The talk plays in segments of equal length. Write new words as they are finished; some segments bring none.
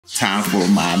Time for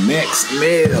my next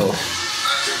meal.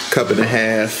 Cup and a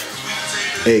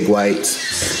half egg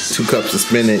whites, 2 cups of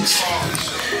spinach,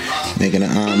 making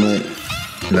an omelet,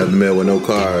 another meal with no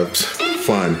carbs.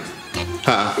 Fun.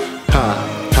 Ha,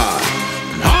 ha, ha.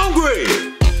 I'm hungry!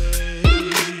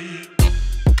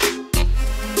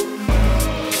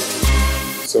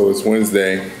 So it's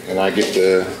Wednesday and I get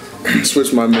to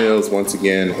switch my meals once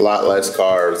again. A lot less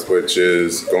carbs, which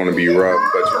is going to be rough,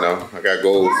 but you know, I got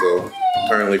goals. So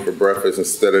currently for breakfast,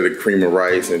 instead of the cream of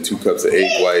rice and 2 cups of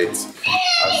egg whites,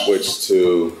 I switched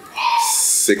to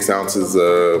 6 ounces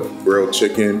of grilled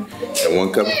chicken and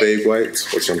 1 cup of egg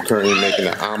whites, which I'm currently making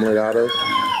an omelet out of.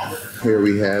 Here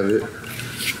we have it.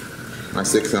 My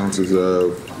 6 ounces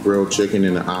of grilled chicken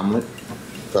in an omelet,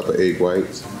 cup of egg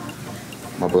whites,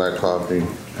 my black coffee,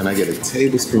 and I get a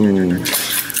tablespoon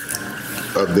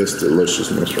of this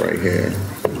deliciousness right here.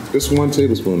 Just 1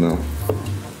 tablespoon though.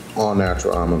 All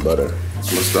natural almond butter.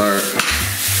 So let's start.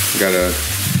 Got a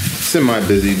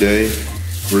semi-busy day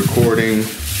recording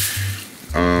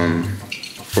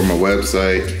for my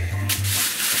website,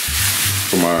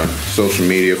 for my social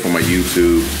media, for my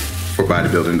YouTube, for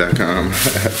Bodybuilding.com.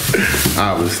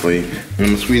 Obviously. I'm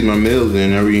gonna squeeze my meals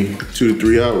in every 2 to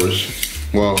 3 hours.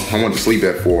 Well, I want to sleep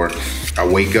at 4. I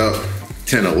wake up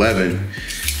 10, 11.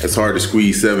 It's hard to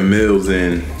squeeze 7 meals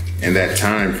in that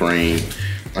time frame.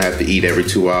 I have to eat every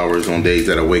 2 hours on days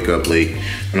that I wake up late.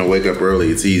 When I wake up early,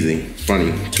 it's easy.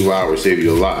 Funny, 2 hours save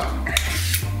you a lot.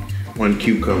 1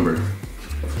 cucumber.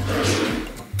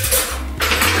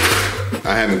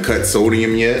 I haven't cut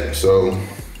sodium yet, so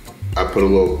I put a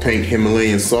little pink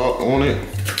Himalayan salt on it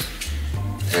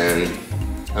and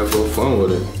have a little fun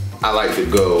with it. I like to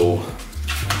go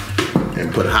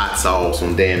and put hot sauce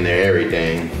on damn near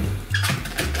everything,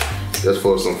 just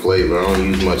for some flavor. I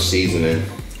don't use much seasoning,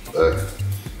 but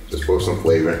just for some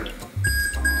flavor.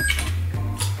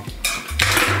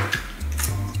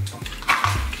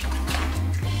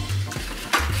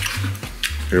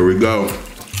 Here we go.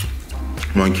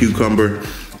 1 cucumber,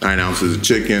 9 ounces of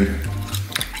chicken,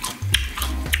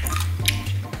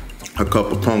 a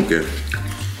cup of pumpkin.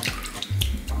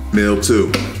 Meal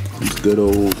 2. These good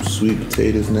old sweet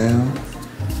potatoes now.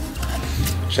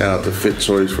 Shout out to Fit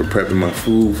Choice for prepping my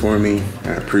food for me.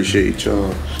 I appreciate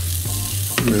y'all.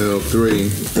 Meal 3.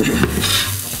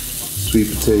 Sweet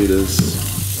potatoes,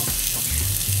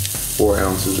 4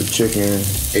 ounces of chicken,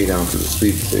 8 ounces of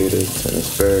sweet potatoes, 10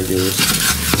 asparagus.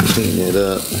 Clean it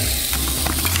up.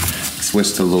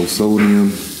 Switch to low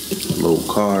sodium, low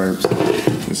carbs.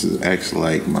 This is actually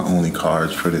like my only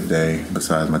carbs for the day,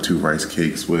 besides my 2 rice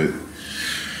cakes with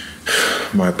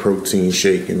my protein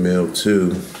shake in meal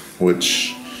 2,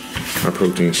 which my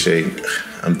protein shake,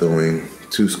 I'm doing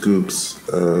 2 scoops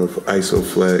of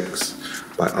Isoflex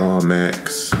by All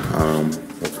Max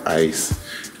with ice,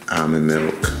 almond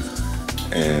milk,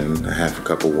 and a half a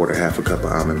cup of water, half a cup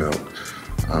of almond milk.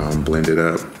 Blend it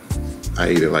up.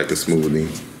 I eat it like a smoothie.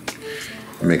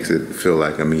 It makes it feel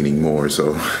like I'm eating more,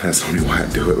 so that's only why I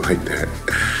do it like that.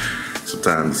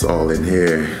 Sometimes it's all in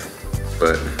here,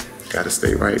 but gotta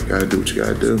stay right, gotta do what you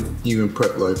gotta do. Even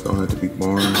prep life don't have to be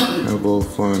boring. Have a little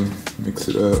fun, mix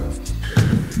it up.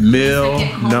 Meal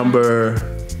number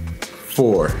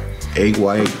 4, egg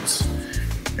whites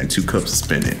and 2 cups of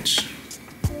spinach.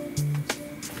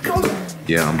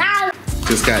 Yum.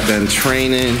 Just got done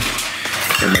training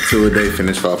and my 2-a-day,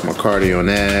 finished off my cardio and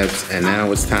abs, and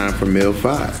now it's time for meal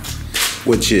 5,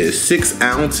 which is 6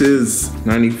 ounces,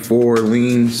 94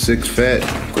 lean, 6 fat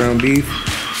ground beef,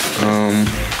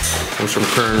 which I'm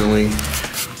currently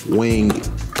weighing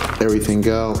everything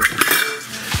out.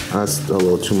 That's a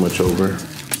little too much over.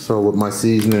 So with my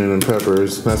seasoning and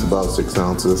peppers, that's about 6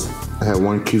 ounces. I had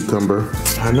 1 cucumber.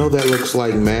 I know that looks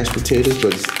like mashed potatoes,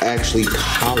 but it's actually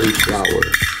cauliflower.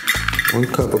 1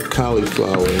 cup of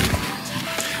cauliflower.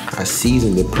 I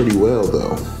seasoned it pretty well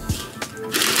though.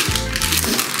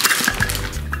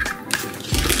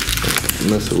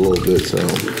 Mess a little bit, so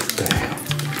damn.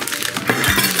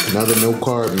 Another no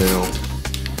carb meal.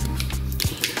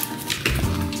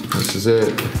 This is it.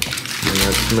 And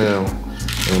that's meal.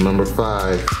 Meal number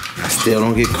 5. I still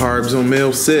don't get carbs on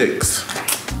meal 6.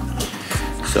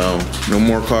 So no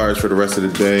more carbs for the rest of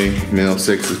the day. Meal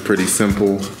 6 is pretty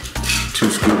simple. 2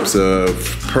 scoops of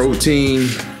protein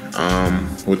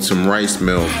with some rice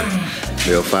milk.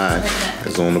 Meal 5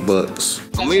 is on the books.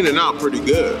 I'm leaning out pretty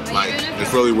good. Like,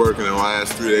 it's really working. In the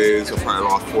last 3 days, I probably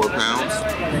lost 4 pounds,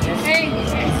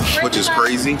 which is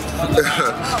crazy.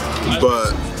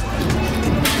 But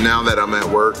now that I'm at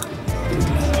work,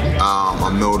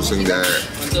 I'm noticing that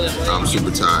I'm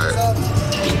super tired.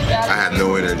 I have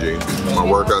no energy. My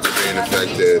workouts are being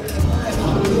affected.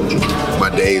 my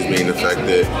days being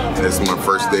affected. This is my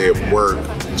first day at work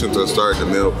since I started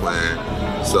the meal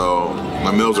plan. So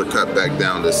my meals are cut back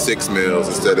down to 6 meals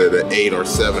instead of the 8 or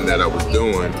 7 that I was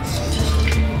doing.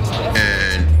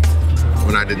 And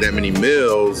when I did that many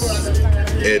meals,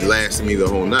 it lasted me the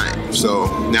whole night. So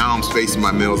now I'm spacing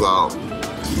my meals out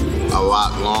a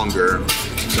lot longer.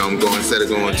 So I'm going, instead of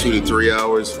going 2 to 3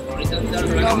 hours,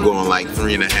 I'm going like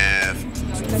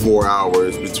 3.5, 4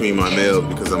 hours between my meals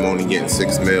because I'm only getting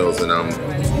 6 meals and I'm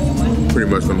pretty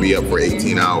much gonna be up for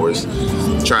 18 hours.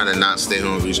 Trying to not stay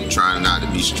hungry, trying not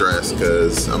to be stressed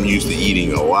because I'm used to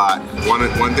eating a lot.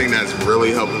 One thing that's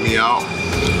really helping me out,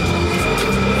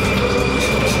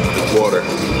 water.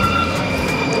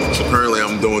 So currently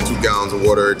I'm doing 2 gallons of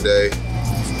water a day.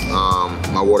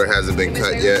 My water hasn't been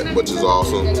cut yet, which is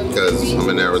awesome because I'm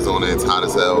in Arizona. It's hot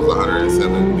as hell. It's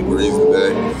 107 degrees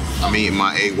today. I'm eating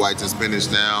my egg whites and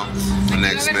spinach now. The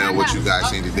next meal, what you guys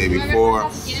seen the day before,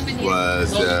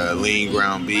 was lean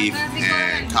ground beef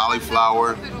and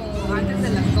cauliflower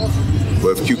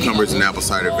with cucumbers and apple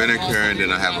cider vinegar, and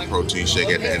then I have a protein shake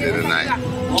at the end of the night.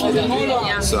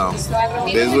 So,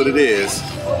 it is what it is.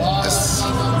 That's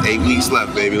 8 weeks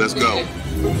left, baby. Let's go.